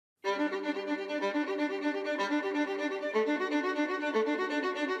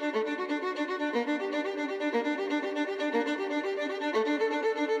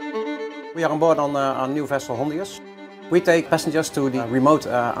We are on board on our new vessel Hondius. We take passengers to the remote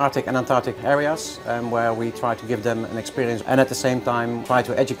Arctic and Antarctic areas where we try to give them an experience and at the same time try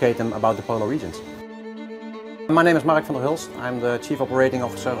to educate them about the polar regions. My name is Mark van der Hulst. I'm the Chief Operating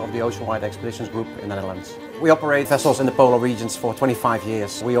Officer of the Oceanwide Expeditions group in the Netherlands. We operate vessels in the polar regions for 25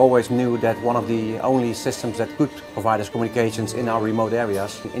 years. We always knew that one of the only systems that could provide us communications in our remote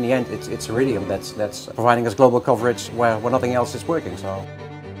areas, in the end it's Iridium that's providing us global coverage where nothing else is working. So.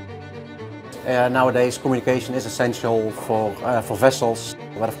 Nowadays communication is essential for vessels,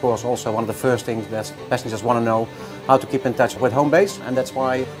 but of course also one of the first things that passengers want to know how to keep in touch with home base, and that's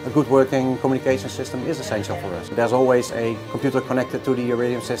why a good working communication system is essential for us. There's always a computer connected to the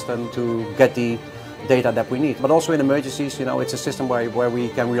Iridium system to get the data that we need. But also in emergencies, you know, it's a system where we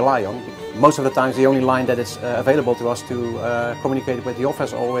can rely on. Most of the times the only line that is available to us to communicate with the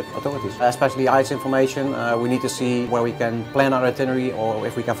office or with authorities. Especially ice information, we need to see where we can plan our itinerary or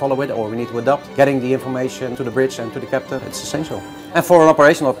if we can follow it or we need to adapt. Getting the information to the bridge and to the captain, it's essential. And for an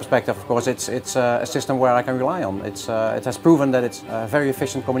operational perspective, of course, it's a system where I can rely on. It has proven that it's very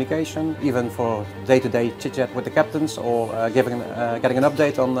efficient communication, even for day-to-day chit-chat with the captains or getting an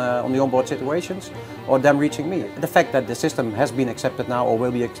update on the onboard situations or them reaching me. The fact that the system has been accepted now or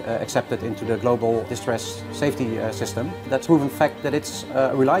will be accepted into the global distress safety system, that's proven fact that it's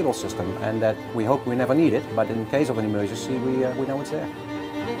a reliable system and that we hope we never need it, but in case of an emergency we know it's there.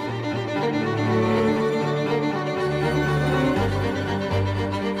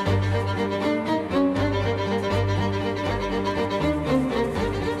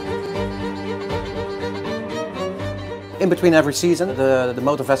 In between every season, the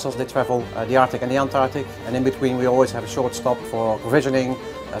motor vessels, they travel the Arctic and the Antarctic, and in between we always have a short stop for provisioning,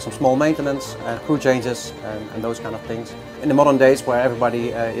 some small maintenance, crew changes and those kind of things. In the modern days where everybody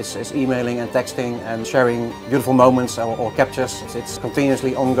is emailing and texting and sharing beautiful moments or captures, it's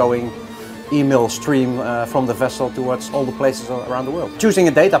continuously ongoing email stream from the vessel towards all the places around the world. Choosing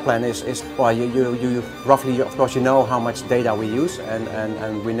a data plan is well, you roughly, of course, you know how much data we use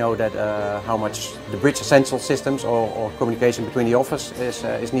and we know that how much the bridge essential systems or communication between the office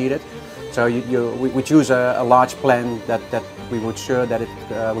is needed. So we choose a large plan that we would sure that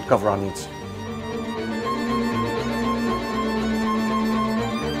it would cover our needs.